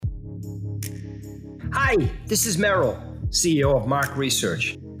Hi, this is Merrill, CEO of Mark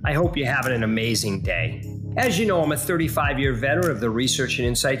Research. I hope you're having an amazing day. As you know, I'm a 35-year veteran of the research and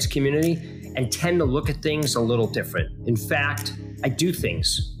insights community and tend to look at things a little different. In fact, I do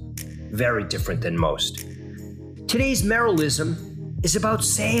things very different than most. Today's Merrillism is about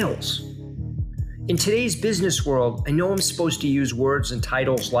sales. In today's business world, I know I'm supposed to use words and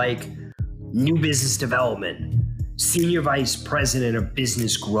titles like New Business Development, Senior Vice President of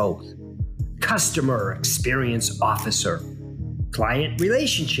Business Growth, Customer Experience Officer, Client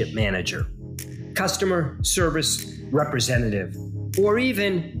Relationship Manager, Customer Service Representative, or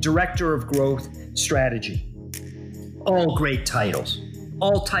even Director of Growth Strategy. All great titles,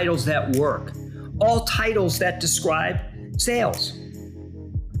 all titles that work, all titles that describe sales.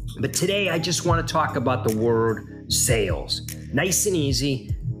 But today I just want to talk about the word sales. Nice and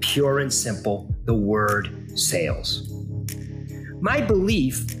easy, pure and simple, the word sales. My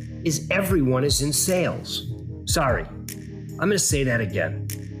belief is everyone is in sales. Sorry, I'm going to say that again.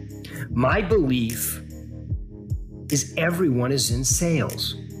 My belief is everyone is in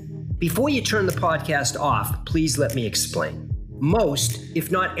sales. Before you turn the podcast off, please let me explain. Most, if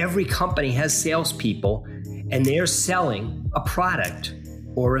not every company has salespeople, and they're selling a product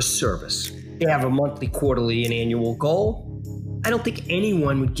or a service. They have a monthly, quarterly, and annual goal. I don't think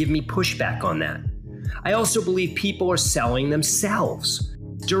anyone would give me pushback on that. I also believe people are selling themselves.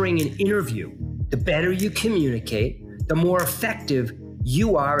 During an interview, the better you communicate, the more effective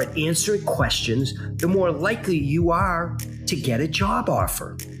you are at answering questions, the more likely you are to get a job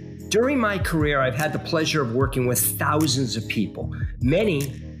offer. During my career, I've had the pleasure of working with thousands of people.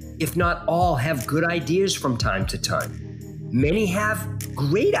 Many, if not all, have good ideas from time to time. Many have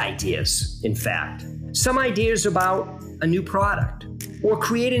great ideas, in fact. Some ideas about a new product, or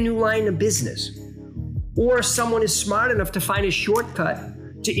create a new line of business, or someone is smart enough to find a shortcut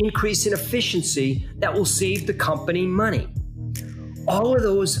to increase in efficiency that will save the company money. All of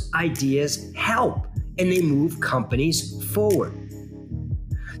those ideas help and they move companies forward.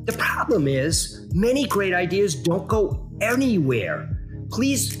 The problem is many great ideas don't go anywhere.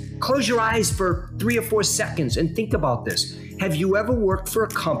 Please close your eyes for 3 or 4 seconds and think about this. Have you ever worked for a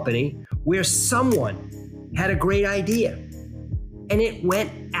company where someone had a great idea and it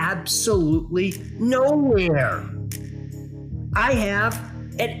went absolutely nowhere? I have.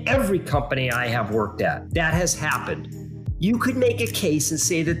 At every company I have worked at, that has happened. You could make a case and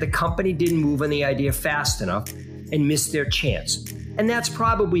say that the company didn't move on the idea fast enough and missed their chance. And that's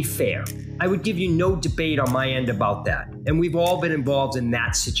probably fair. I would give you no debate on my end about that. And we've all been involved in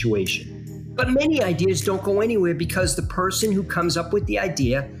that situation. But many ideas don't go anywhere because the person who comes up with the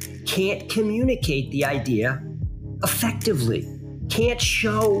idea can't communicate the idea effectively, can't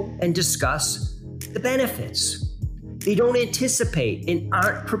show and discuss the benefits. They don't anticipate and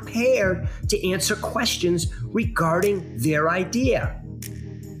aren't prepared to answer questions regarding their idea.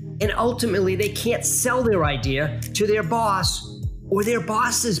 And ultimately, they can't sell their idea to their boss or their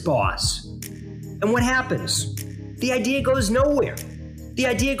boss's boss. And what happens? The idea goes nowhere. The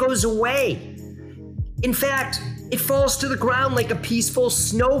idea goes away. In fact, it falls to the ground like a peaceful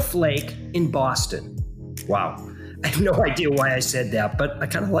snowflake in Boston. Wow. I have no idea why I said that, but I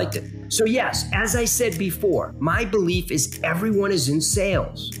kind of liked it. So yes, as I said before, my belief is everyone is in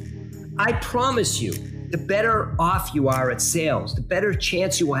sales. I promise you, the better off you are at sales, the better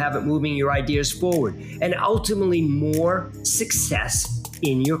chance you will have at moving your ideas forward, and ultimately more success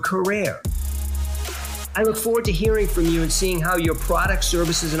in your career. I look forward to hearing from you and seeing how your products,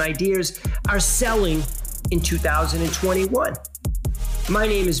 services, and ideas are selling in 2021. My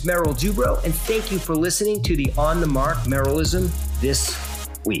name is Merrill Dubrow, and thank you for listening to the On the Mark Merrillism this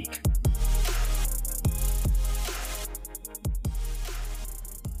week.